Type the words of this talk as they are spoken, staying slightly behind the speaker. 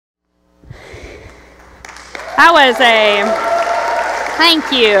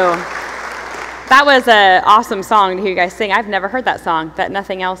Thank you. That was an awesome song to hear you guys sing. I've never heard that song, that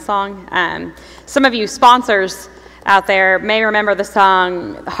Nothing Else song. Some of you sponsors out there may remember the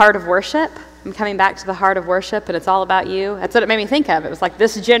song, Heart of Worship. I'm coming back to the heart of worship, and it's all about you. That's what it made me think of. It was like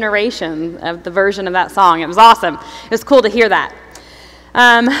this generation of the version of that song. It was awesome. It was cool to hear that.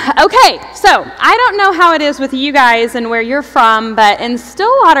 Okay, so I don't know how it is with you guys and where you're from, but in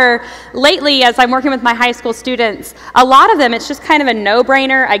Stillwater, lately, as I'm working with my high school students, a lot of them, it's just kind of a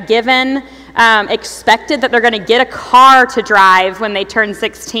no-brainer, a given, expected that they're going to get a car to drive when they turn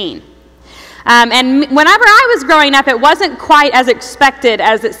 16. And whenever I was growing up, it wasn't quite as expected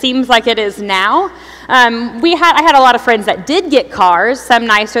as it seems like it is now. I had a lot of friends that did get cars, some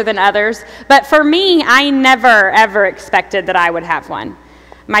nicer than others, but for me, I never, ever expected that I would have one.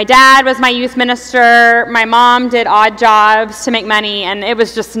 My dad was my youth minister, my mom did odd jobs to make money, and it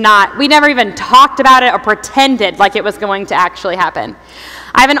was just not, we never even talked about it or pretended like it was going to actually happen.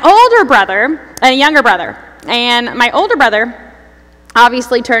 I have an older brother and a younger brother, and my older brother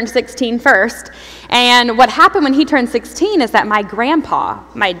obviously turned 16 first, and what happened when he turned 16 is that my grandpa,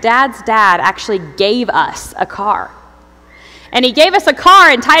 my dad's dad, actually gave us a car. And he gave us a car,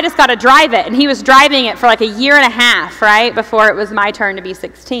 and Titus got to drive it, and he was driving it for like a year and a half, right, before it was my turn to be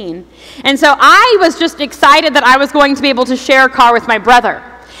 16. And so I was just excited that I was going to be able to share a car with my brother.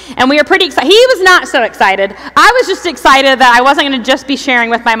 And we were pretty excited. He was not so excited. I was just excited that I wasn't going to just be sharing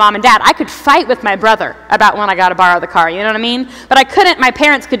with my mom and dad. I could fight with my brother about when I got to borrow the car, you know what I mean? But I couldn't, my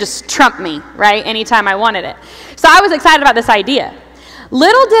parents could just trump me, right, anytime I wanted it. So I was excited about this idea.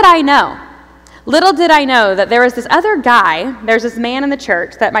 Little did I know that there was this other guy, there's this man in the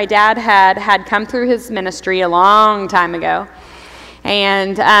church that my dad had come through his ministry a long time ago.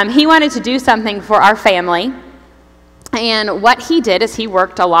 And he wanted to do something for our family. And what he did is he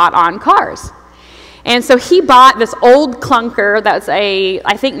worked a lot on cars. And so he bought this old clunker that's I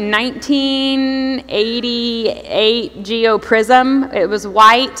think 1988 Geo Prism. It was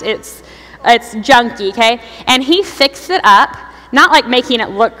white. It's junky, okay? And he fixed it up, not like making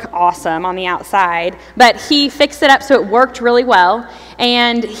it look awesome on the outside, but he fixed it up so it worked really well.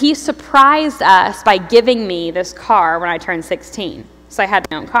 And he surprised us by giving me this car when I turned 16. So I had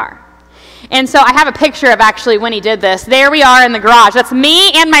my own car. And so I have a picture of actually when he did this. There we are in the garage. That's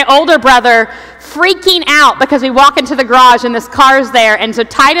me and my older brother freaking out because we walk into the garage and this car's there. And so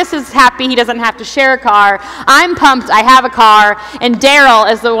Titus is happy he doesn't have to share a car. I'm pumped I have a car. And Daryl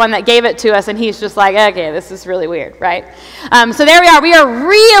is the one that gave it to us, and he's just like, okay, this is really weird, right? So there we are. We are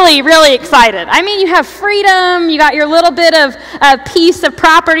really, really excited. I mean, you have freedom. You got your little bit of a piece of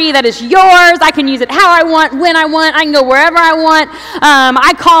property that is yours. I can use it how I want, when I want. I can go wherever I want.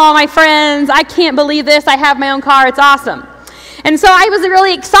 I call all my friends. I can't believe this. I have my own car. It's awesome. And so I was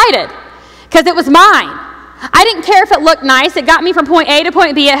really excited because it was mine. I didn't care if it looked nice. It got me from point A to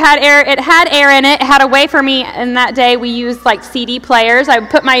point B. It had air in it. It had a way for me. And that day we used like CD players. I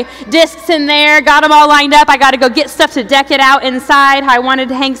put my discs in there, got them all lined up. I got to go get stuff to deck it out inside. I wanted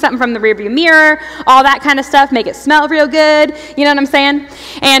to hang something from the rearview mirror, all that kind of stuff, make it smell real good. You know what I'm saying?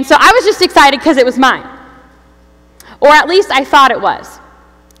 And so I was just excited because it was mine. Or at least I thought it was.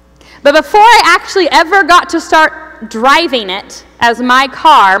 But before I actually ever got to start driving it as my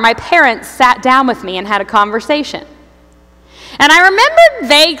car, my parents sat down with me and had a conversation. And I remembered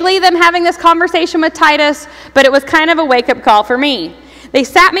vaguely them having this conversation with Titus, but it was kind of a wake-up call for me. They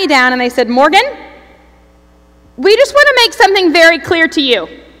sat me down and they said, Morgan, we just want to make something very clear to you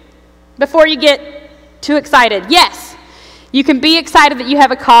before you get too excited. Yes, you can be excited that you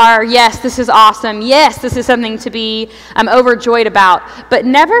have a car. Yes, this is awesome. Yes, this is something to be overjoyed about. But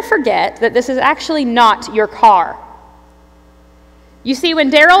never forget that this is actually not your car. You see,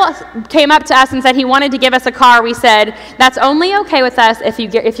 when Daryl came up to us and said he wanted to give us a car, we said, that's only okay with us if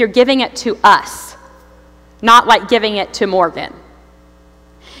you're giving it to us, not like giving it to Morgan.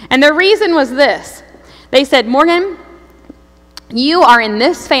 And the reason was this. They said, Morgan, you are in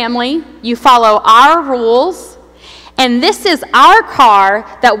this family. You follow our rules. And this is our car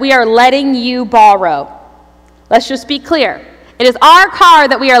that we are letting you borrow. Let's just be clear. It is our car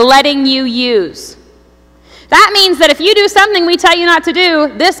that we are letting you use. That means that if you do something we tell you not to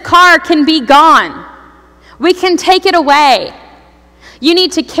do, this car can be gone. We can take it away. You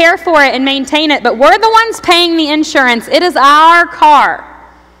need to care for it and maintain it, but we're the ones paying the insurance. It is our car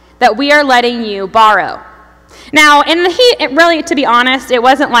that we are letting you borrow. Now, in the heat, really, to be honest, it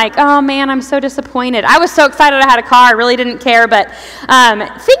wasn't like, oh man, I'm so disappointed. I was so excited I had a car, I really didn't care, but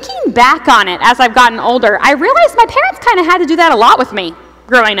thinking back on it as I've gotten older, I realized my parents kind of had to do that a lot with me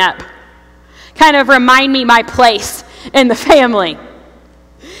growing up. Kind of remind me my place in the family.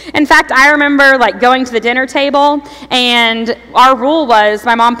 In fact, I remember like going to the dinner table, and our rule was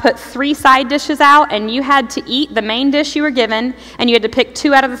my mom put 3 side dishes out, and you had to eat the main dish you were given, and you had to pick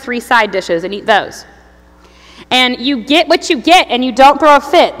 2 out of the 3 side dishes and eat those. And you get what you get, and you don't throw a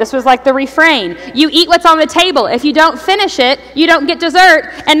fit. This was like the refrain. You eat what's on the table. If you don't finish it, you don't get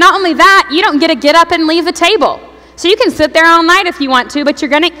dessert. And not only that, you don't get up and leave the table. So you can sit there all night if you want to, but you're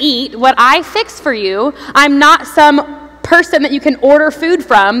going to eat what I fix for you. I'm not some person that you can order food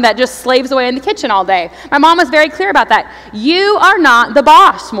from that just slaves away in the kitchen all day. My mom was very clear about that. You are not the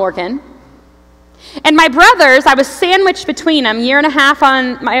boss, Morgan. And my brothers, I was sandwiched between them,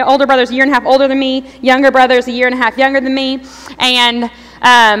 my older brother's a year and a half older than me, younger brother's a year and a half younger than me, and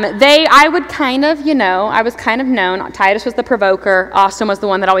I was kind of known. Titus was the provoker. Austin was the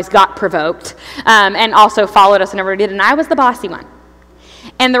one that always got provoked, and also followed us and never did, and I was the bossy one.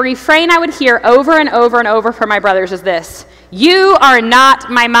 And the refrain I would hear over and over and over from my brothers is this: you are not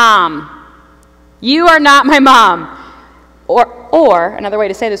my mom. You are not my mom. Or another way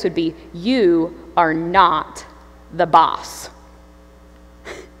to say this would be, you are not the boss.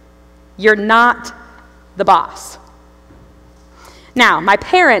 You're not the boss. Now, my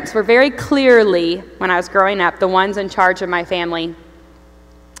parents were very clearly, when I was growing up, the ones in charge of my family.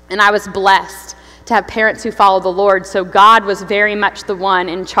 And I was blessed to have parents who followed the Lord, so God was very much the one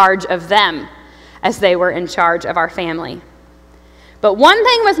in charge of them as they were in charge of our family. But one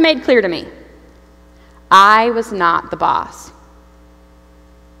thing was made clear to me: I was not the boss.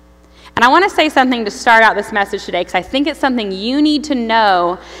 And I want to say something to start out this message today, because I think it's something you need to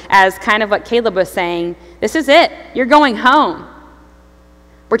know, as kind of what Caleb was saying. This is it. You're going home.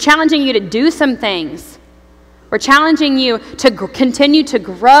 We're challenging you to do some things. We're challenging you to continue to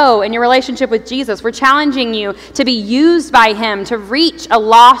grow in your relationship with Jesus. We're challenging you to be used by him to reach a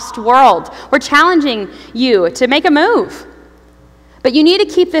lost world. We're challenging you to make a move. But you need to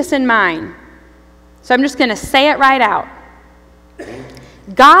keep this in mind. So I'm just going to say it right out.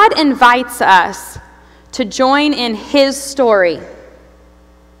 God invites us to join in his story.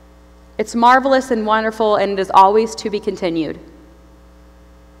 It's marvelous and wonderful, and it is always to be continued.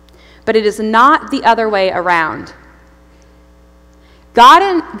 But it is not the other way around.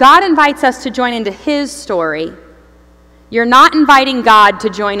 God invites us to join into his story. You're not inviting God to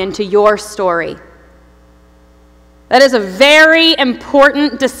join into your story. That is a very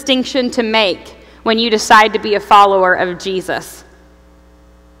important distinction to make when you decide to be a follower of Jesus.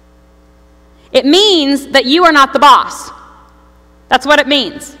 It means that you are not the boss. That's what it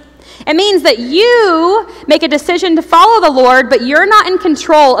means. It means that you make a decision to follow the Lord, but you're not in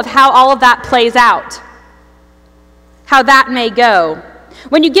control of how all of that plays out, how that may go.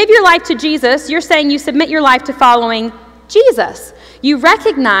 When you give your life to Jesus, you're saying you submit your life to following Jesus. You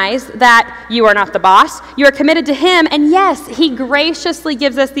recognize that you are not the boss. You are committed to him, and yes, he graciously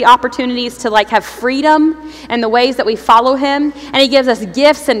gives us the opportunities to have freedom in the ways that we follow him, and he gives us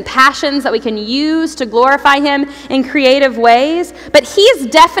gifts and passions that we can use to glorify him in creative ways, but he's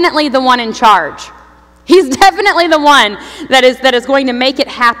definitely the one in charge. He's definitely the one that is going to make it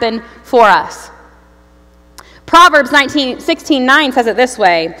happen for us. Proverbs 16:9 says it this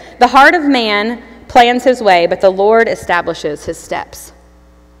way: the heart of man plans his way, but the Lord establishes his steps.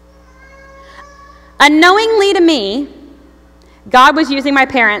 Unknowingly to me, God was using my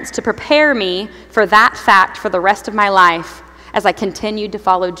parents to prepare me for that fact for the rest of my life as I continued to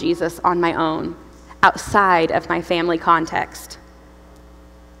follow Jesus on my own, outside of my family context.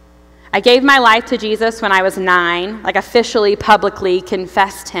 I gave my life to Jesus when I was 9, officially, publicly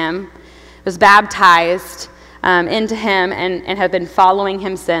confessed him, was baptized into him, and have been following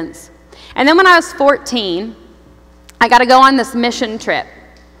him since. And then when I was 14, I got to go on this mission trip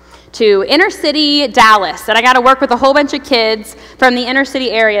to inner city Dallas, and I got to work with a whole bunch of kids from the inner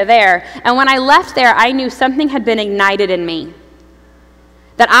city area there. And when I left there, I knew something had been ignited in me,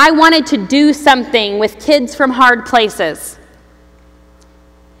 that I wanted to do something with kids from hard places.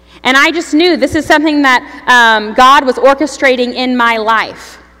 And I just knew this is something that God was orchestrating in my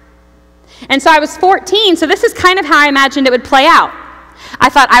life. And so I was 14, so this is kind of how I imagined it would play out. I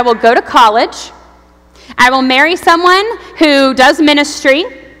thought, I will go to college, I will marry someone who does ministry,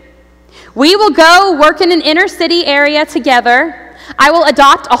 we will go work in an inner city area together, I will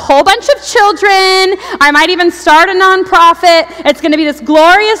adopt a whole bunch of children, I might even start a nonprofit, it's going to be this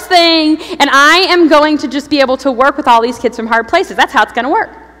glorious thing, and I am going to just be able to work with all these kids from hard places. That's how it's going to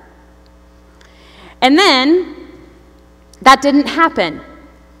work. And then, that didn't happen.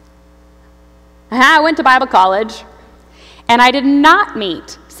 I went to Bible college, and I did not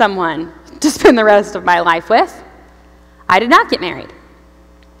meet someone to spend the rest of my life with. I did not get married.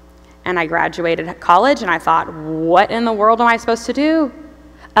 And I graduated college, and I thought, what in the world am I supposed to do?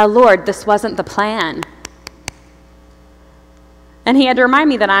 Lord, this wasn't the plan. And he had to remind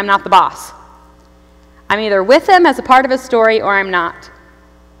me that I'm not the boss. I'm either with him as a part of his story or I'm not.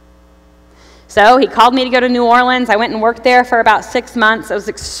 So he called me to go to New Orleans. I went and worked there for about 6 months. It was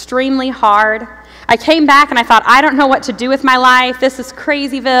extremely hard. I came back and I thought, I don't know what to do with my life. This is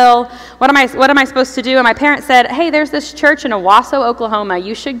crazyville. What am I supposed to do? And my parents said, hey, there's this church in Owasso, Oklahoma.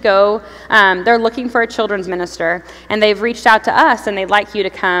 You should go. They're looking for a children's minister. And they've reached out to us and they'd like you to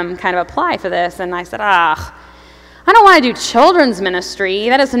come kind of apply for this. And I said, I don't want to do children's ministry.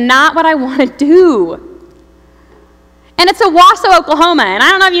 That is not what I want to do. And it's Owasso, Oklahoma, and I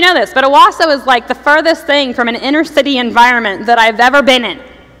don't know if you know this, but Owasso is like the furthest thing from an inner city environment that I've ever been in.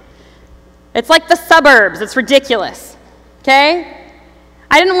 It's like the suburbs. It's ridiculous, okay?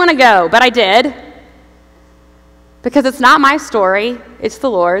 I didn't want to go, but I did, because it's not my story, it's the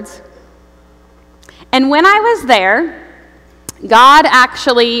Lord's. And when I was there, God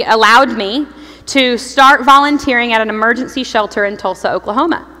actually allowed me to start volunteering at an emergency shelter in Tulsa,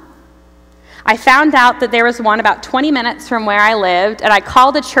 Oklahoma. I found out that there was one about 20 minutes from where I lived, and I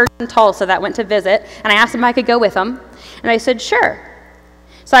called a church in Tulsa that went to visit, and I asked them if I could go with them, and they said, sure.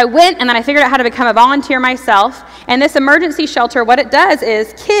 So I went, and then I figured out how to become a volunteer myself, and this emergency shelter, what it does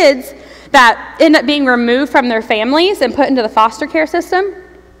is kids that end up being removed from their families and put into the foster care system,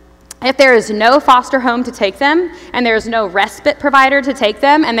 if there is no foster home to take them, and there is no respite provider to take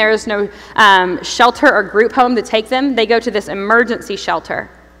them, and there is no shelter or group home to take them, they go to this emergency shelter.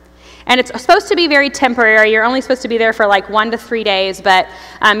 And it's supposed to be very temporary. You're only supposed to be there for like 1 to 3 days, but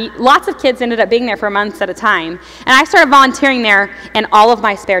lots of kids ended up being there for months at a time. And I started volunteering there in all of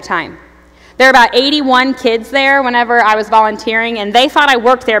my spare time. There were about 81 kids there whenever I was volunteering, and they thought I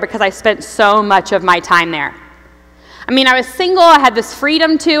worked there because I spent so much of my time there. I mean, I was single, I had this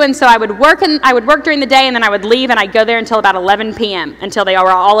freedom too, and so I would work during the day, and then I would leave, and I'd go there until about 11 p.m., until they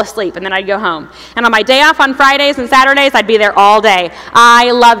were all asleep, and then I'd go home. And on my day off on Fridays and Saturdays, I'd be there all day.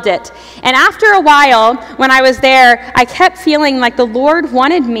 I loved it. And after a while, when I was there, I kept feeling like the Lord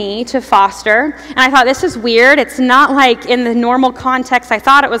wanted me to foster, and I thought, this is weird. It's not like in the normal context I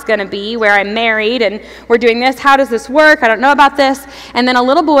thought it was going to be, where I'm married, and we're doing this. How does this work? I don't know about this. And then a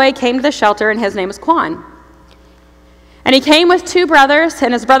little boy came to the shelter, and his name was Quan. And he came with 2 brothers,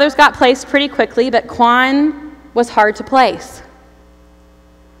 and his brothers got placed pretty quickly, but Quan was hard to place.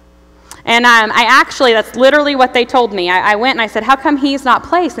 And that's literally what they told me. I went and I said, how come he's not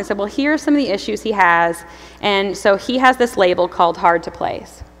placed? And they said, well, here are some of the issues he has. And so he has this label called hard to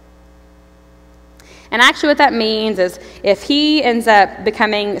place. And actually what that means is if he ends up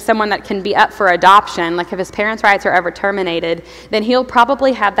becoming someone that can be up for adoption, like if his parents' rights are ever terminated, then he'll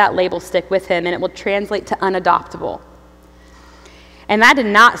probably have that label stick with him, and it will translate to unadoptable. And that did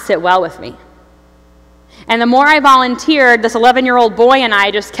not sit well with me. And the more I volunteered, this 11-year-old boy and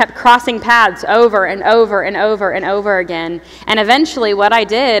I just kept crossing paths over and over and over and over again. And eventually what I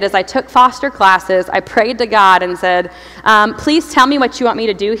did is I took foster classes, I prayed to God and said, please tell me what you want me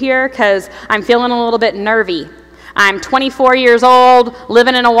to do here, because I'm feeling a little bit nervy. I'm 24 years old,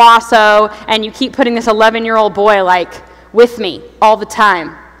 living in Owasso, and you keep putting this 11-year-old boy with me all the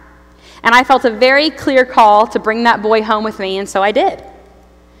time. And I felt a very clear call to bring that boy home with me, and so I did.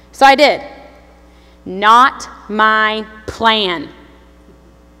 Not my plan.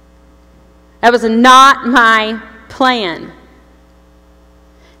 That was not my plan.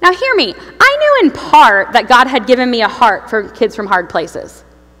 Now hear me. I knew in part that God had given me a heart for kids from hard places.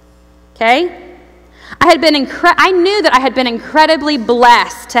 Okay? I knew that I had been incredibly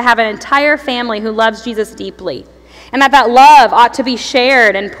blessed to have an entire family who loves Jesus deeply. And that love ought to be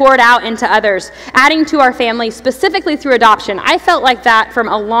shared and poured out into others, adding to our family specifically through adoption. I felt like that for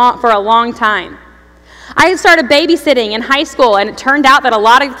a long time. I had started babysitting in high school, and it turned out that a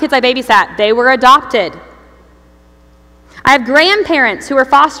lot of the kids I babysat, they were adopted. I have grandparents who were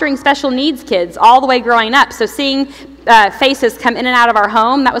fostering special needs kids all the way growing up, so seeing faces come in and out of our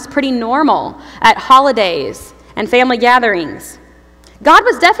home, that was pretty normal at holidays and family gatherings. God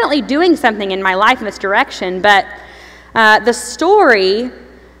was definitely doing something in my life in this direction, but the story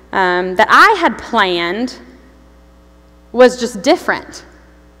that I had planned was just different.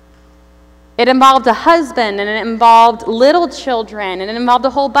 It involved a husband, and it involved little children, and it involved a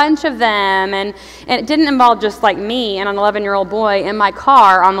whole bunch of them, and it didn't involve just like me and an 11-year-old boy in my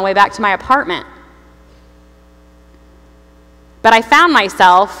car on the way back to my apartment. But I found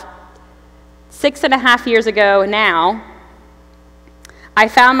myself 6.5 years ago now, I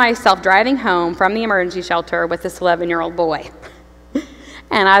found myself driving home from the emergency shelter with this 11-year-old boy.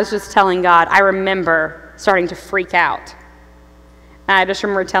 And I was just telling God, I remember starting to freak out. And I just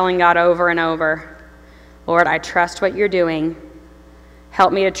remember telling God over and over, Lord, I trust what you're doing.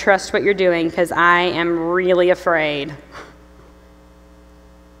 Help me to trust what you're doing because I am really afraid.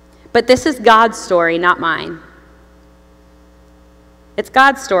 But this is God's story, not mine. It's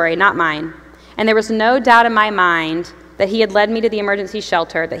God's story, not mine. And there was no doubt in my mind that he had led me to the emergency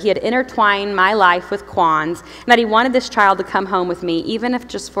shelter, that he had intertwined my life with Kwan's, and that he wanted this child to come home with me, even if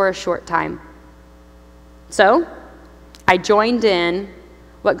just for a short time. So I joined in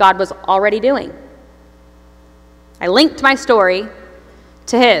what God was already doing. I linked my story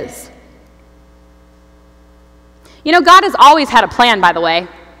to his. You know, God has always had a plan, by the way.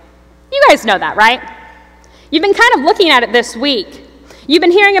 You guys know that, right? You've been kind of looking at it this week. You've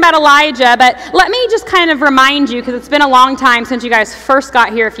been hearing about Elijah, but let me just kind of remind you, because it's been a long time since you guys first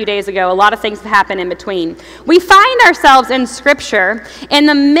got here a few days ago. A lot of things have happened in between. We find ourselves in Scripture in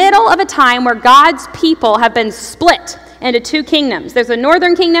the middle of a time where God's people have been split into two kingdoms. There's the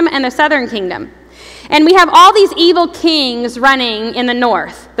northern kingdom and the southern kingdom. And we have all these evil kings running in the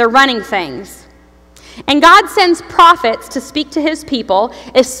north. They're running things. And God sends prophets to speak to his people,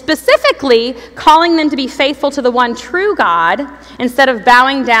 is specifically calling them to be faithful to the one true God instead of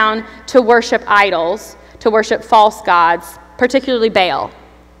bowing down to worship idols, to worship false gods, particularly Baal.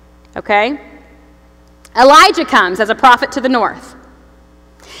 Okay? Elijah comes as a prophet to the north.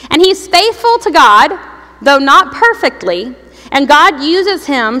 And he's faithful to God, though not perfectly, and God uses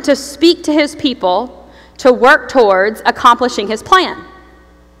him to speak to his people to work towards accomplishing his plan.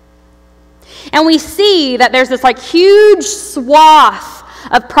 And we see that there's this like huge swath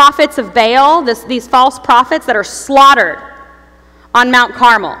of prophets of Baal, these false prophets that are slaughtered on Mount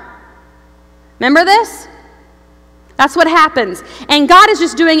Carmel. Remember this? That's what happens. And God is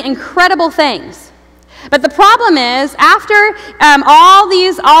just doing incredible things. But the problem is, after all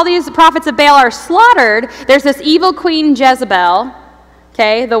these prophets of Baal are slaughtered, there's this evil queen Jezebel,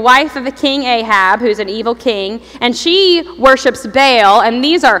 okay, the wife of the king Ahab, who's an evil king, and she worships Baal, and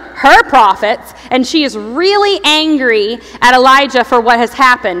these are her prophets, and she is really angry at Elijah for what has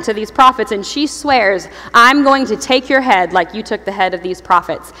happened to these prophets, and she swears, I'm going to take your head like you took the head of these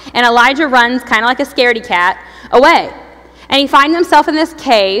prophets. And Elijah runs, kind of like a scaredy cat, away. And he finds himself in this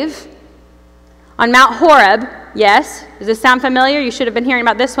cave on Mount Horeb. Yes, does this sound familiar? You should have been hearing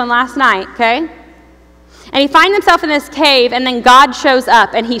about this one last night, okay? And he finds himself in this cave, and then God shows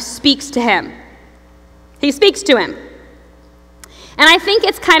up, and he speaks to him. He speaks to him. And I think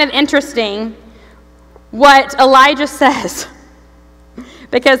it's kind of interesting what Elijah says.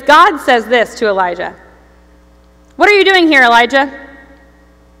 Because God says this to Elijah. What are you doing here, Elijah?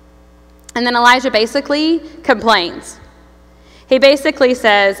 And then Elijah basically complains. He basically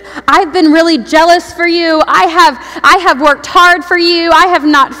says, I've been really jealous for you. I have worked hard for you. I have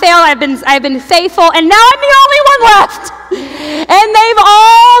not failed. I've been faithful, and now I'm the only one left. And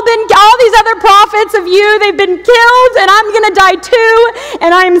all these other prophets of you, they've been killed, and I'm going to die too,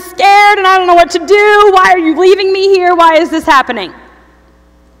 and I'm scared, and I don't know what to do. Why are you leaving me here? Why is this happening?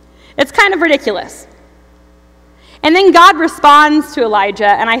 It's kind of ridiculous. And then God responds to Elijah,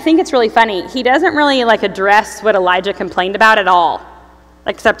 and I think it's really funny. He doesn't really address what Elijah complained about at all,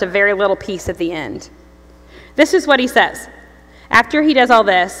 except a very little piece at the end. This is what he says. After he does all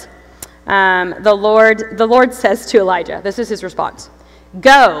this, the Lord says to Elijah, this is his response,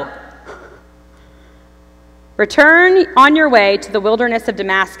 go, return on your way to the wilderness of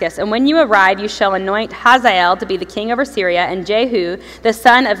Damascus, and when you arrive, you shall anoint Hazael to be the king over Syria, and Jehu, the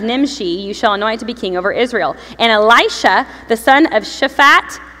son of Nimshi, you shall anoint to be king over Israel. And Elisha, the son of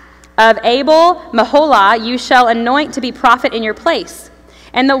Shaphat of Abel Meholah, you shall anoint to be prophet in your place.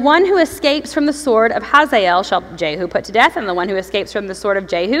 And the one who escapes from the sword of Hazael shall Jehu put to death, and the one who escapes from the sword of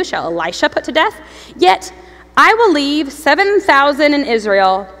Jehu shall Elisha put to death. Yet I will leave 7,000 in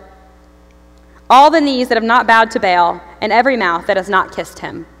Israel, all the knees that have not bowed to Baal, and every mouth that has not kissed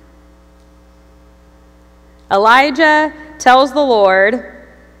him. Elijah tells the Lord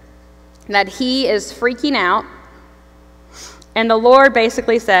that he is freaking out, and the Lord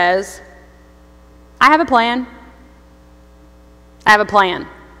basically says, I have a plan. I have a plan.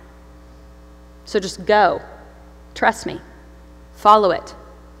 So just go. Trust me. Follow it.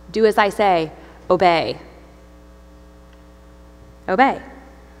 Do as I say. Obey. Obey.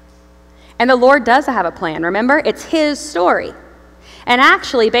 And the Lord does have a plan. Remember, it's his story. And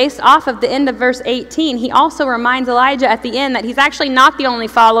actually, based off of the end of verse 18, he also reminds Elijah at the end that he's actually not the only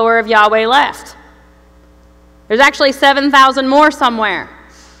follower of Yahweh left. There's actually 7,000 more somewhere.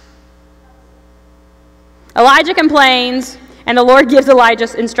 Elijah complains, and the Lord gives Elijah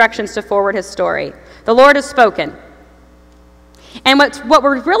instructions to forward his story. The Lord has spoken. And what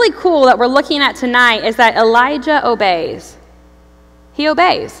we're really cool that we're looking at tonight is that Elijah obeys. He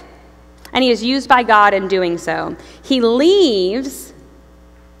obeys. And he is used by God in doing so. He leaves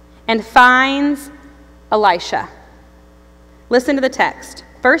and finds Elisha. Listen to the text.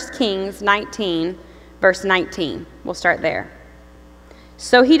 1 Kings 19, verse 19. We'll start there.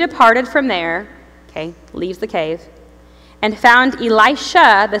 So he departed from there, okay, leaves the cave, and found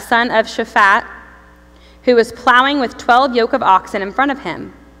Elisha, the son of Shaphat, who was plowing with 12 yoke of oxen in front of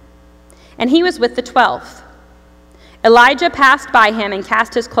him. And he was with the 12th. Elijah passed by him and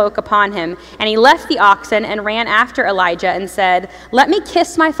cast his cloak upon him, and he left the oxen and ran after Elijah and said, "Let me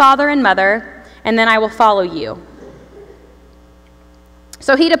kiss my father and mother, and then I will follow you."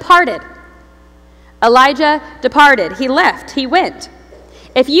 So he departed. Elijah departed. He left. He went.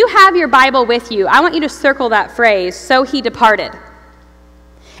 If you have your Bible with you, I want you to circle that phrase, "so he departed."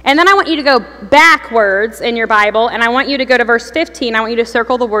 And then I want you to go backwards in your Bible, and I want you to go to verse 15. I want you to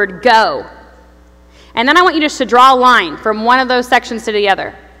circle the word "go." And then I want you just to draw a line from one of those sections to the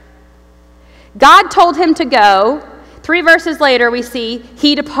other. God told him to go. 3 verses later, we see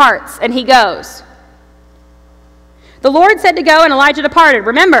he departs and he goes. The Lord said to go, and Elijah departed.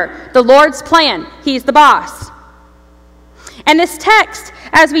 Remember, the Lord's plan. He's the boss. And this text,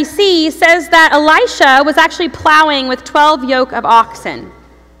 as we see, says that Elisha was actually plowing with 12 yoke of oxen.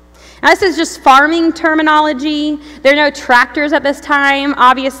 Now, this is just farming terminology. There are no tractors at this time,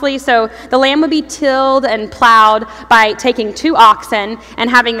 obviously, so the land would be tilled and plowed by taking 2 oxen and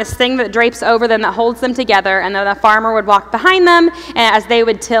having this thing that drapes over them that holds them together, and then the farmer would walk behind them as they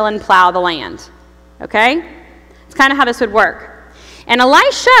would till and plow the land. Okay? It's kind of how this would work. And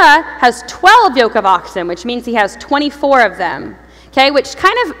Elisha has 12 yoke of oxen, which means he has 24 of them, okay, which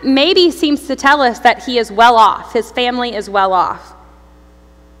kind of maybe seems to tell us that he is well off. His family is well off.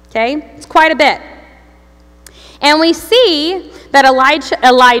 Okay? It's quite a bit. And we see that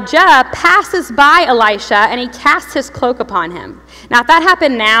Elijah passes by Elisha and he casts his cloak upon him. Now, if that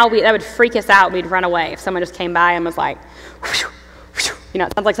happened now, that would freak us out. We'd run away if someone just came by and was like, whoosh, whoosh. You know,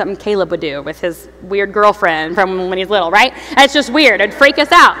 it sounds like something Caleb would do with his weird girlfriend from when he's little, right? It's just weird. It'd freak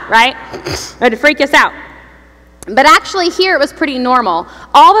us out, right? It'd freak us out. But actually here it was pretty normal.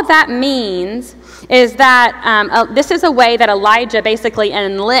 All that means is that this is a way that Elijah basically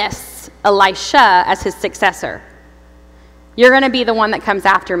enlists Elisha as his successor. You're going to be the one that comes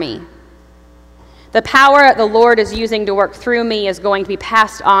after me. The power that the Lord is using to work through me is going to be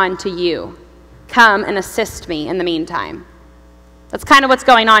passed on to you. Come and assist me in the meantime. That's kind of what's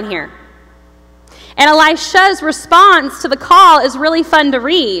going on here. And Elisha's response to the call is really fun to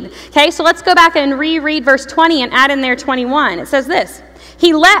read. Okay, so let's go back and reread verse 20 and add in there 21. It says this: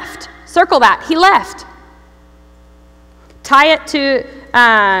 he left. Circle that. He left. Tie it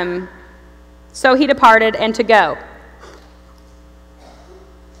to, so he departed and to go.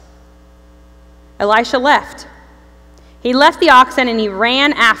 Elisha left. He left the oxen and he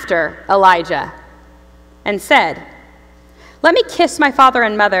ran after Elijah and said, "Let me kiss my father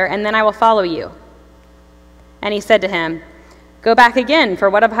and mother, and then I will follow you." And he said to him, "Go back again, for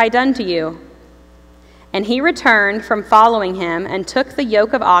what have I done to you?" And he returned from following him and took the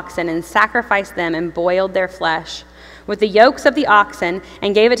yoke of oxen and sacrificed them and boiled their flesh with the yokes of the oxen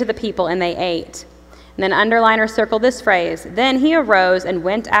and gave it to the people, and they ate. And then underline or circle this phrase: then he arose and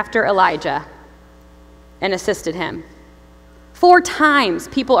went after Elijah and assisted him. 4 times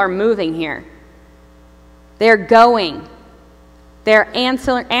people are moving here. They're going. They're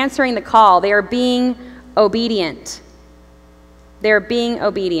answering the call. They are being obedient. They're being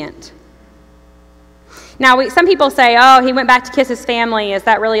obedient. Now, some people say, oh, he went back to kiss his family. Is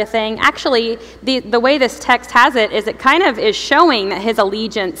that really a thing? Actually, the way this text has it is it kind of is showing that his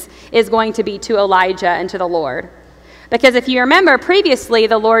allegiance is going to be to Elijah and to the Lord. Because if you remember previously,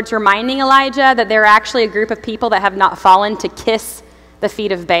 the Lord's reminding Elijah that there are actually a group of people that have not fallen to kiss the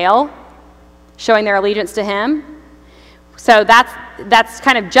feet of Baal, showing their allegiance to him. So that's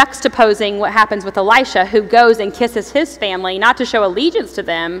kind of juxtaposing what happens with Elisha, who goes and kisses his family, not to show allegiance to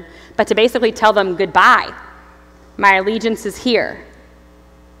them, but to basically tell them goodbye. My allegiance is here.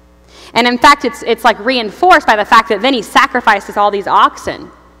 And in fact, it's like reinforced by the fact that then he sacrifices all these oxen.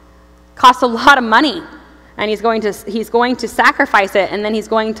 Costs a lot of money. And he's going to sacrifice it, and then he's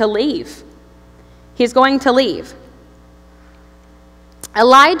going to leave. He's going to leave.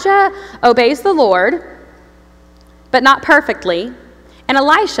 Elijah obeys the Lord, but not perfectly, and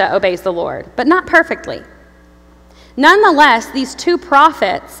Elisha obeys the Lord, but not perfectly. Nonetheless, these 2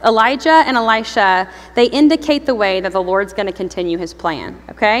 prophets, Elijah and Elisha, they indicate the way that the Lord's going to continue his plan,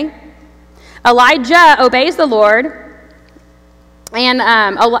 okay? Elijah obeys the Lord, and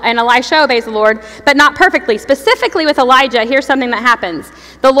Elisha obeys the Lord, but not perfectly. Specifically with Elijah, here's something that happens.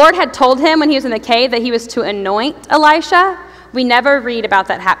 The Lord had told him when he was in the cave that he was to anoint Elisha. We never read about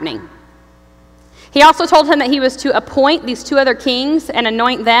that happening. He also told him that he was to appoint these 2 other kings and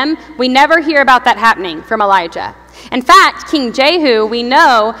anoint them. We never hear about that happening from Elijah. In fact, King Jehu, we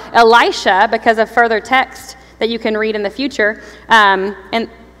know Elisha, because of further text that you can read in the future, and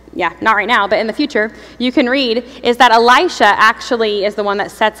yeah, not right now, but in the future, you can read, is that Elisha actually is the one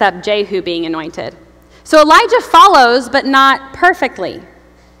that sets up Jehu being anointed. So Elijah follows, but not perfectly.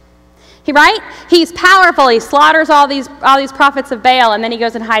 He's powerful. He slaughters all these prophets of Baal, and then he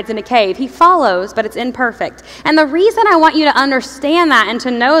goes and hides in a cave. He follows, but it's imperfect. And the reason I want you to understand that and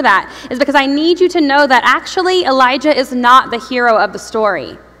to know that is because I need you to know that actually Elijah is not the hero of the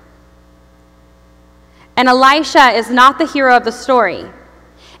story. And Elisha is not the hero of the story.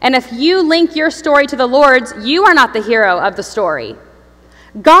 And if you link your story to the Lord's, you are not the hero of the story.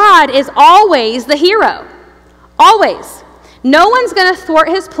 God is always the hero. Always. No one's going to thwart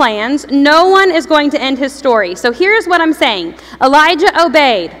his plans. No one is going to end his story. So here's what I'm saying. Elijah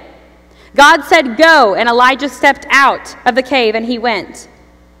obeyed. God said, go, and Elijah stepped out of the cave and he went.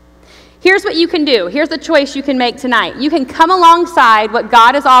 Here's what you can do. Here's the choice you can make tonight. You can come alongside what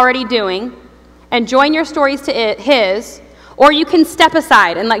God is already doing and join your stories to his, or you can step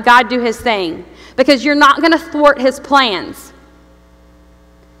aside and let God do his thing, because you're not going to thwart his plans.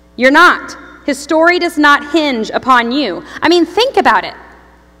 You're not. His story does not hinge upon you. I mean, think about it.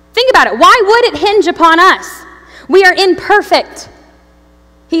 Think about it. Why would it hinge upon us? We are imperfect.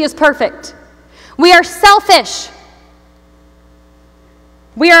 He is perfect. We are selfish.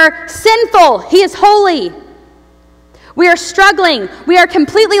 We are sinful. He is holy. We are struggling. We are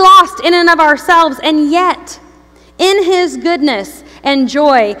completely lost in and of ourselves. And yet, in his goodness and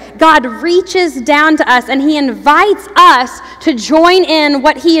joy, God reaches down to us and he invites us to join in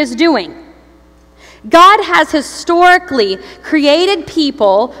what he is doing. God has historically created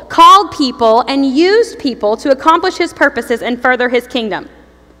people, called people, and used people to accomplish his purposes and further his kingdom.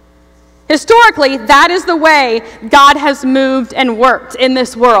 Historically, that is the way God has moved and worked in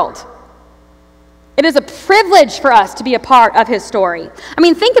this world. It is a privilege for us to be a part of his story. I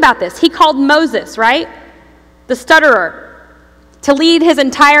mean, think about this. He called Moses, right? The stutterer, to lead his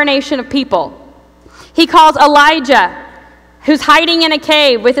entire nation of people. He calls Elijah, who's hiding in a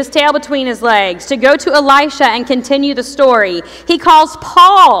cave with his tail between his legs, to go to Elisha and continue the story. He calls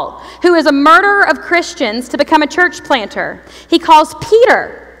Paul, who is a murderer of Christians, to become a church planter. He calls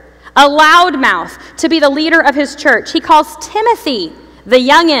Peter, a loudmouth, to be the leader of his church. He calls Timothy, the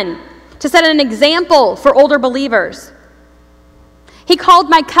youngin', to set an example for older believers. He called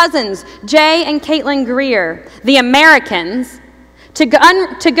my cousins, Jay and Caitlin Greer, the Americans, to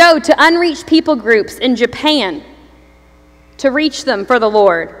go to unreached people groups in Japan, to reach them for the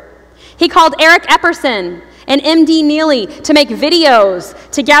Lord. He called Eric Epperson and MD Neely to make videos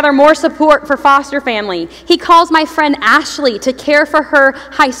to gather more support for foster family. He calls my friend Ashley to care for her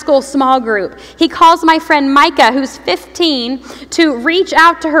high school small group. He calls my friend Micah, who's 15, to reach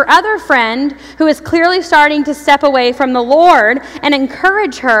out to her other friend who is clearly starting to step away from the Lord and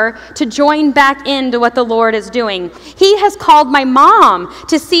encourage her to join back into what the Lord is doing. He has called my mom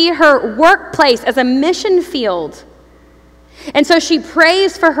to see her workplace as a mission field. And so she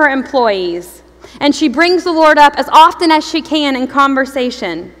prays for her employees, and she brings the Lord up as often as she can in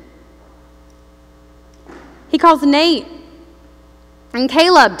conversation. He calls Nate and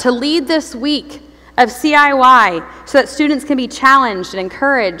Caleb to lead this week of CIY so that students can be challenged and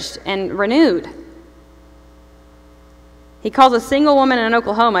encouraged and renewed. He calls a single woman in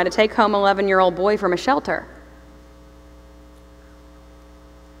Oklahoma to take home an 11-year-old boy from a shelter.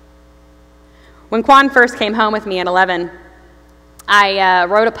 When Quan first came home with me at 11, I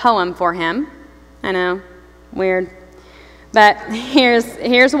wrote a poem for him. I know, weird. But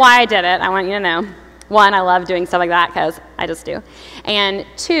here's why I did it. I want you to know. One, I love doing stuff like that because I just do. And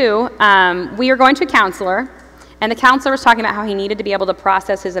two, we were going to a counselor, and the counselor was talking about how he needed to be able to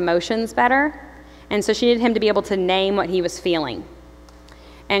process his emotions better. And so she needed him to be able to name what he was feeling.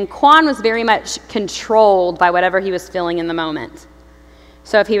 And Quan was very much controlled by whatever he was feeling in the moment.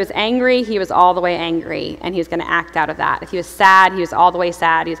 So if he was angry, he was all the way angry, and he was going to act out of that. If he was sad, he was all the way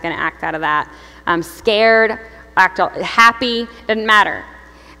sad. He was going to act out of that. Scared, happy, didn't matter.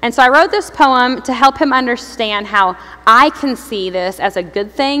 And so I wrote this poem to help him understand how I can see this as a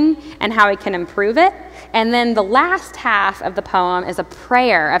good thing and how he can improve it. And then the last half of the poem is a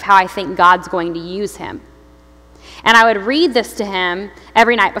prayer of how I think God's going to use him. And I would read this to him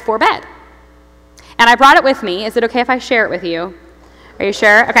every night before bed. And I brought it with me. Is it okay if I share it with you? Are you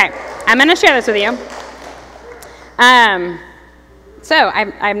sure? Okay, I'm going to share this with you. So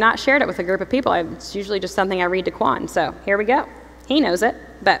I've not shared it with a group of people. It's usually just something I read to Quan. So here we go. He knows it,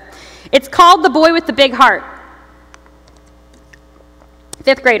 but it's called The Boy with the Big Heart.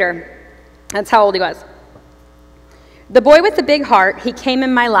 5th grader. That's how old he was. The boy with the big heart, he came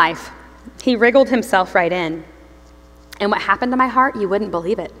in my life. He wriggled himself right in. And what happened to my heart, you wouldn't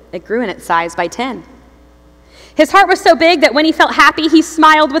believe it. It grew in its size by 10. His heart was so big that when he felt happy, he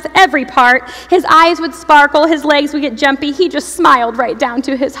smiled with every part. His eyes would sparkle, his legs would get jumpy. He just smiled right down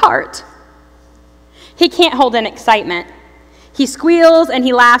to his heart. He can't hold in excitement. He squeals and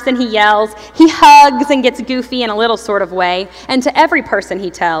he laughs and he yells. He hugs and gets goofy in a little sort of way. And to every person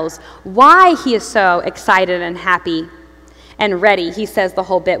he tells why he is so excited and happy and ready, he says the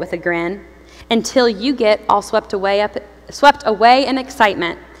whole bit with a grin. Until you get all swept away in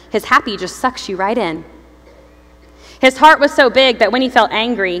excitement, his happy just sucks you right in. His heart was so big that when he felt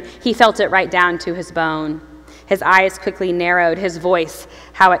angry, he felt it right down to his bone. His eyes quickly narrowed, his voice,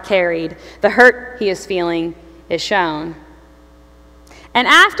 how it carried. The hurt he is feeling is shown. And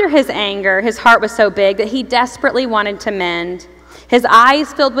after his anger, his heart was so big that he desperately wanted to mend. His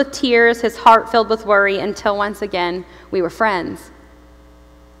eyes filled with tears, his heart filled with worry, until once again we were friends.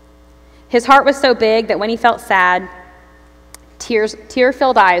 His heart was so big that when he felt sad,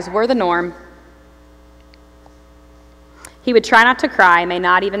 tear-filled eyes were the norm. He would try not to cry, may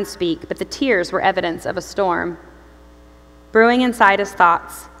not even speak, but the tears were evidence of a storm, brewing inside his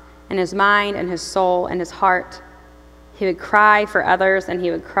thoughts, and his mind, and his soul, and his heart. He would cry for others, and he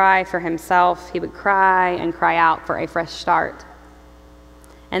would cry for himself. He would cry and cry out for a fresh start.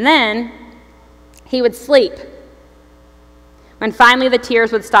 And then he would sleep. When finally the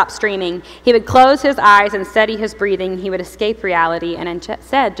tears would stop streaming, he would close his eyes and steady his breathing. He would escape reality and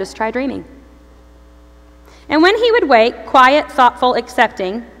instead just try dreaming. And when he would wake, quiet, thoughtful,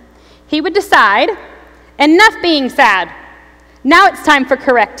 accepting, he would decide, enough being sad. Now it's time for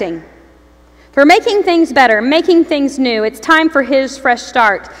correcting. For making things better, making things new, it's time for his fresh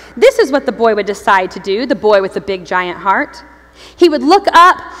start. This is what the boy would decide to do, the boy with the big giant heart. He would look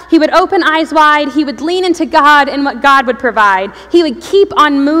up, he would open eyes wide, he would lean into God and what God would provide. He would keep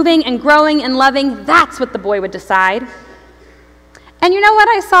on moving and growing and loving. That's what the boy would decide. And you know what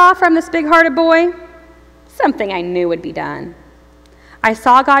I saw from this big-hearted boy? Something I knew would be done. I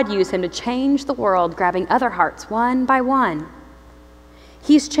saw God use him to change the world, grabbing other hearts one by one.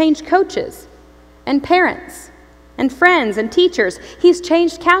 He's changed coaches and parents and friends and teachers. He's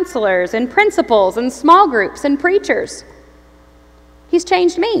changed counselors and principals and small groups and preachers. He's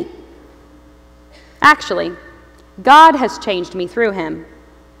changed me. Actually, God has changed me through him.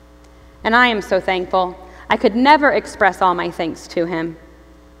 And I am so thankful. I could never express all my thanks to him.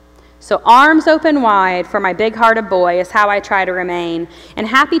 So arms open wide for my big-hearted boy is how I try to remain. In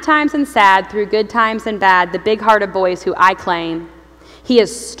happy times and sad, through good times and bad, the big-hearted boy is who I claim. He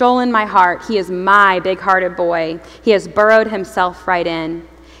has stolen my heart. He is my big-hearted boy. He has burrowed himself right in.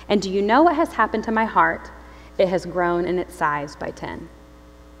 And do you know what has happened to my heart? It has grown in its size by 10.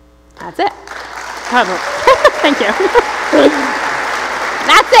 That's it. Thank you.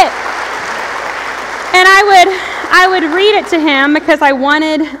 That's it. And I would read it to him because I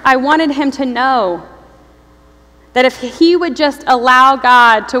wanted him to know that if he would just allow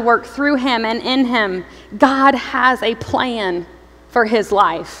God to work through him and in him, God has a plan for his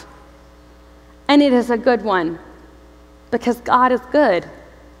life. And it is a good one because God is good.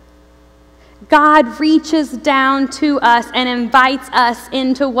 God reaches down to us and invites us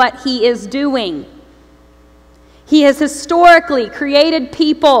into what he is doing. He has historically created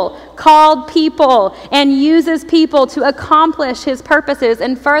people, called people, and uses people to accomplish his purposes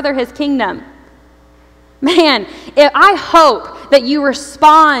and further his kingdom. Man, I hope that you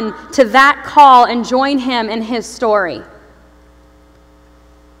respond to that call and join him in his story.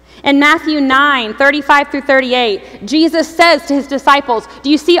 In Matthew 9, 35 through 38, Jesus says to his disciples, do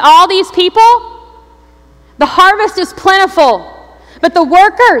you see all these people? The harvest is plentiful, but the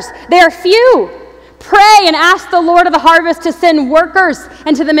workers, they are few. Pray and ask the Lord of the harvest to send workers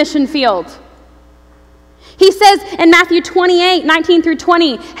into the mission field. He says in Matthew 28, 19 through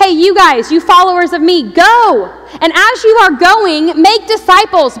 20, hey, you guys, you followers of me, go. And as you are going, make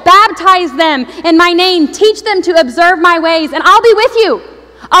disciples, baptize them in my name, teach them to observe my ways, and I'll be with you.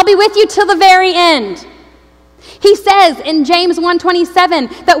 I'll be with you till the very end. He says in James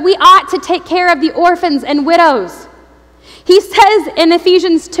 1:27 that we ought to take care of the orphans and widows. He says in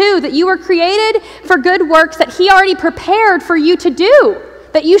Ephesians 2 that you were created for good works that he already prepared for you to do,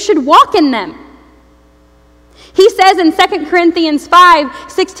 that you should walk in them. He says in 2 Corinthians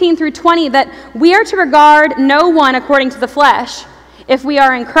 5, 16 through 20 that we are to regard no one according to the flesh if we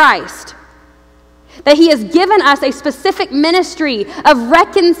are in Christ. That he has given us a specific ministry of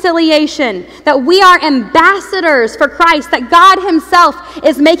reconciliation, that we are ambassadors for Christ, that God himself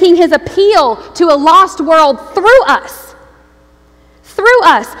is making his appeal to a lost world through us. through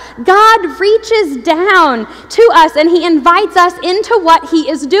us. God reaches down to us and he invites us into what he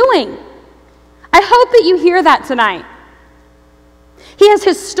is doing. I hope that you hear that tonight. He has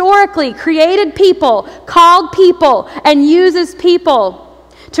historically created people, called people, and uses people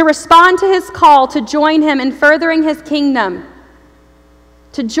to respond to his call to join him in furthering his kingdom,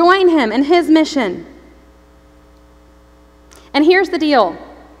 to join him in his mission. And here's the deal.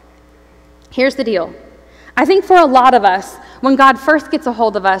 Here's the deal. I think for a lot of us, when God first gets a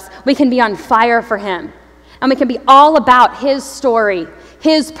hold of us, we can be on fire for him. And we can be all about his story,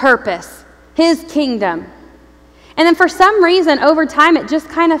 his purpose, his kingdom. And then for some reason, over time, it just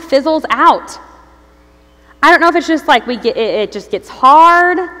kind of fizzles out. I don't know if it's just like it just gets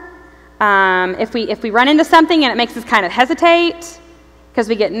hard. If we run into something and it makes us kind of hesitate because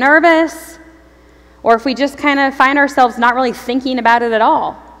we get nervous, or if we just kind of find ourselves not really thinking about it at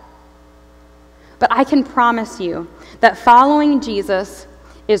all. But I can promise you that following Jesus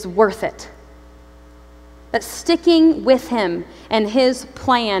is worth it. That sticking with him and his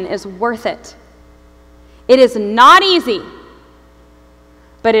plan is worth it. It is not easy,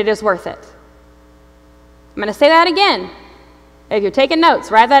 but it is worth it. I'm going to say that again. If you're taking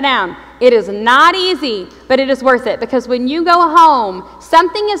notes, write that down. It is not easy, but it is worth it. Because when you go home,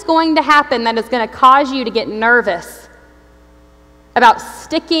 something is going to happen that is going to cause you to get nervous about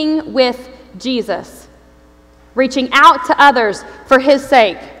sticking with Jesus, reaching out to others for his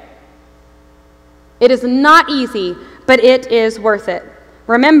sake. It is not easy, but it is worth it.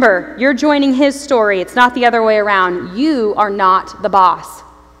 Remember, you're joining his story. It's not the other way around. You are not the boss.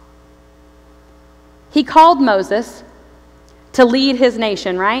 He called Moses to lead his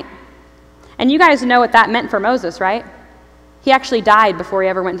nation, right? And you guys know what that meant for Moses, right? He actually died before he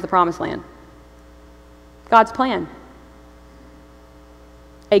ever went to the promised land. God's plan.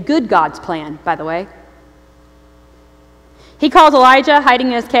 A good God's plan, by the way. He calls Elijah, hiding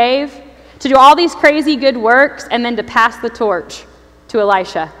in his cave, to do all these crazy good works and then to pass the torch to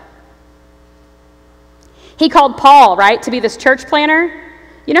Elisha. He called Paul, right, to be this church planner.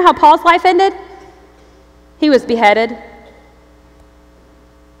 You know how Paul's life ended? He was beheaded.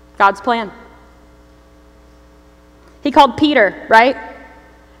 God's plan. He called Peter, right?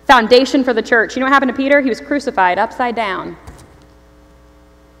 Foundation for the church. You know what happened to Peter? He was crucified upside down.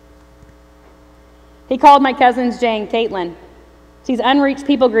 He called my cousins Jay and Caitlin. These unreached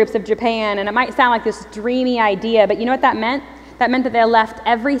people groups of Japan, and it might sound like this dreamy idea, but you know what that meant? That meant that they left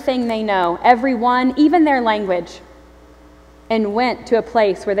everything they know, everyone, even their language, and went to a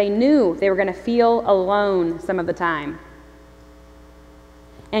place where they knew they were going to feel alone some of the time.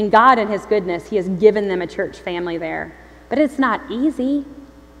 And God, in his goodness, he has given them a church family there. But it's not easy.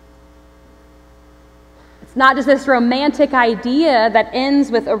 It's not just this romantic idea that ends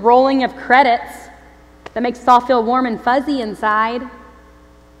with a rolling of credits that makes us all feel warm and fuzzy inside.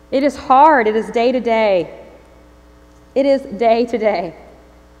 It is hard. It is day to day. It is day to day.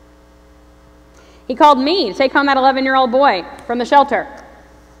 He called me to take home that 11-year-old boy from the shelter.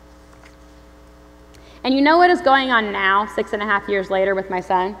 And you know what is going on now, 6.5 years later, with my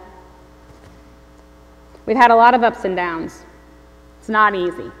son? We've had a lot of ups and downs. It's not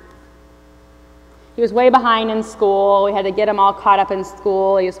easy. He was way behind in school. We had to get him all caught up in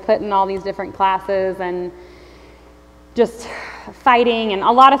school. He was put in all these different classes and just fighting and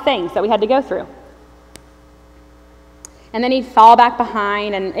a lot of things that we had to go through. And then he'd fall back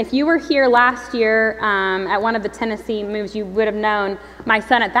behind. And if you were here last year at one of the Tennessee moves, you would have known my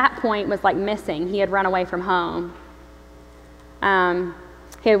son at that point was like missing. He had run away from home.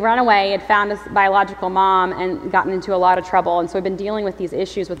 He had run away, had found his biological mom, and gotten into a lot of trouble. And so we've been dealing with these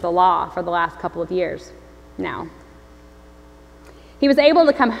issues with the law for the last couple of years now. He was able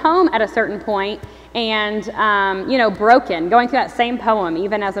to come home at a certain point and, broken, going through that same poem,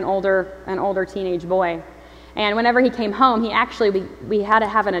 even as an older teenage boy. And whenever he came home, we had to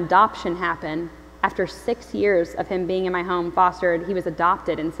have an adoption happen. After 6 years of him being in my home, fostered, he was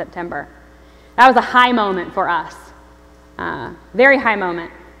adopted in September. That was a high moment for us. Very high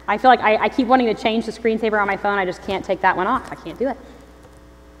moment. I feel like I keep wanting to change the screensaver on my phone. I just can't take that one off. I can't do it.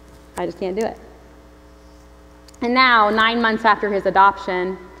 I just can't do it. And now, 9 months after his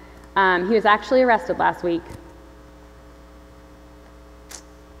adoption, he was actually arrested last week.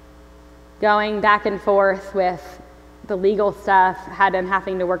 Going back and forth with the legal stuff, had him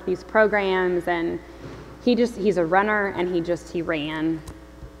having to work these programs, and he's a runner, and he ran.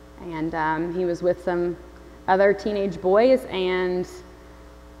 And he was with some other teenage boys, and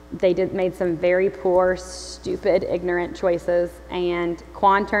they made some very poor, stupid, ignorant choices. And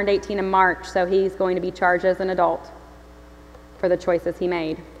Quan turned 18 in March, so he's going to be charged as an adult for the choices he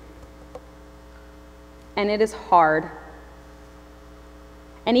made. And it is hard.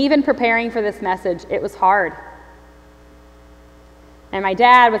 And even preparing for this message, it was hard. And my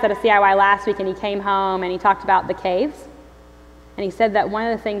dad was at a CIY last week, and he came home and he talked about the caves. And he said that one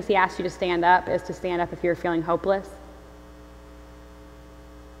of the things he asked you to stand up is to stand up if you're feeling hopeless.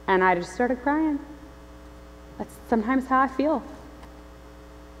 And I just started crying. That's sometimes how I feel.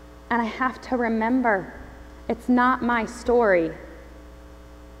 And I have to remember, it's not my story.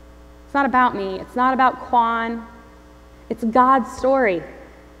 It's not about me. It's not about Quan. It's God's story.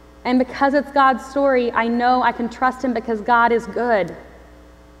 And because it's God's story, I know I can trust him because God is good.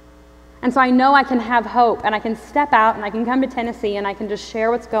 And so I know I can have hope, and I can step out, and I can come to Tennessee, and I can just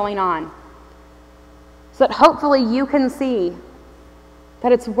share what's going on. So that hopefully you can see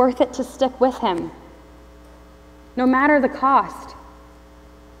that it's worth it to stick with him. No matter the cost.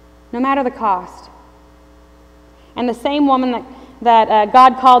 No matter the cost. And the same woman that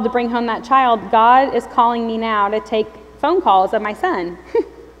God called to bring home that child, God is calling me now to take phone calls of my son.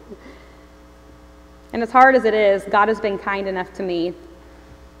 And as hard as it is, God has been kind enough to me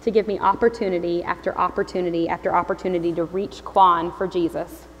to give me opportunity after opportunity after opportunity to reach Quan for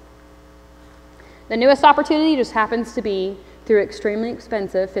Jesus. The newest opportunity just happens to be through extremely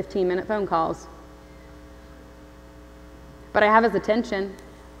expensive 15-minute phone calls. But I have his attention.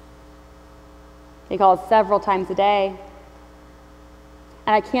 He calls several times a day.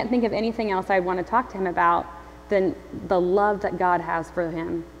 And I can't think of anything else I'd want to talk to him about than the love that God has for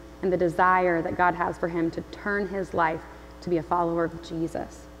him and the desire that God has for him to turn his life to be a follower of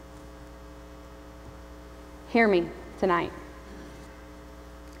Jesus. Hear me tonight.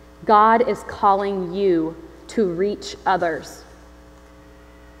 God is calling you to reach others.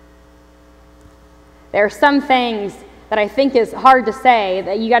 There are some things that I think is hard to say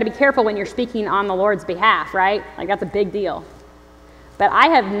that you got to be careful when you're speaking on the Lord's behalf, right? Like, that's a big deal. But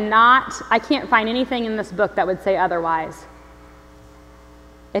I can't find anything in this book that would say otherwise.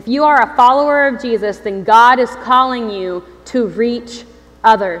 If you are a follower of Jesus, then God is calling you to reach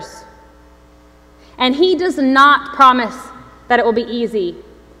others. And he does not promise that it will be easy.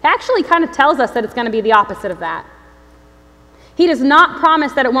 He actually kind of tells us that it's going to be the opposite of that. He does not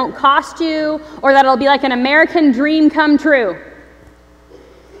promise that it won't cost you or that it'll be like an American dream come true.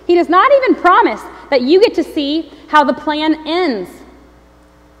 He does not even promise that you get to see how the plan ends,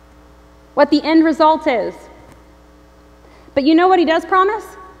 what the end result is. But you know what he does promise?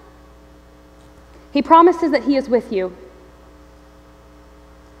 He promises that he is with you.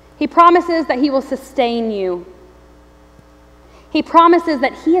 He promises that he will sustain you. He promises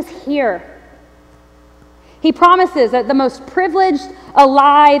that he is here. He promises that the most privileged,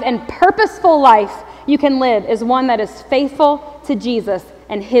 alive, and purposeful life you can live is one that is faithful to Jesus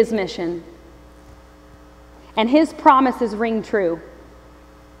and his mission. And his promises ring true.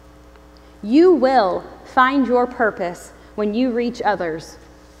 You will find your purpose when you reach others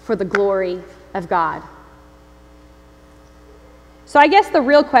for the glory of God. So I guess the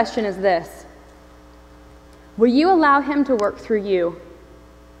real question is this: will you allow him to work through you?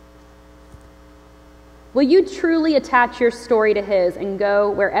 Will you truly attach your story to his and go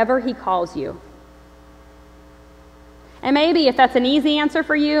wherever he calls you? And maybe if that's an easy answer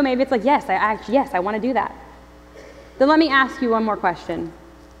for you, maybe it's like, yes, I want to do that. Then let me ask you one more question.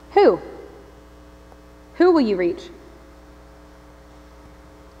 Who? Who will you reach?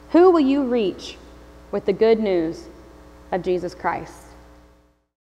 Who will you reach with the good news of Jesus Christ?